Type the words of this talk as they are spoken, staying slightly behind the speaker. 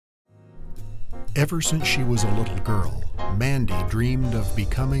Ever since she was a little girl, Mandy dreamed of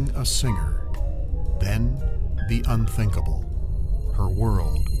becoming a singer. Then, the unthinkable. Her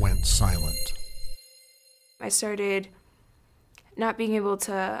world went silent. I started not being able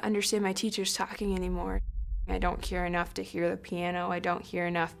to understand my teachers talking anymore. I don't hear enough to hear the piano. I don't hear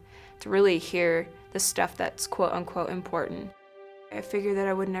enough to really hear the stuff that's quote-unquote important. I figured that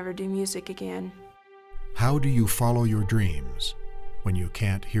I would never do music again. How do you follow your dreams when you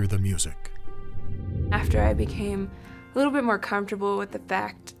can't hear the music? After I became a little bit more comfortable with the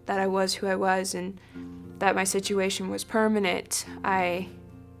fact that I was who I was and that my situation was permanent, I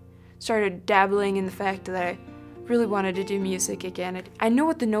started dabbling in the fact that I really wanted to do music again. I know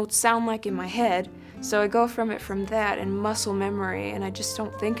what the notes sound like in my head, so I go from that and muscle memory, and I just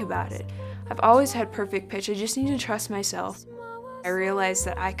don't think about it. I've always had perfect pitch, I just need to trust myself. I realized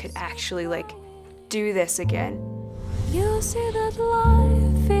that I could actually do this again. You see that life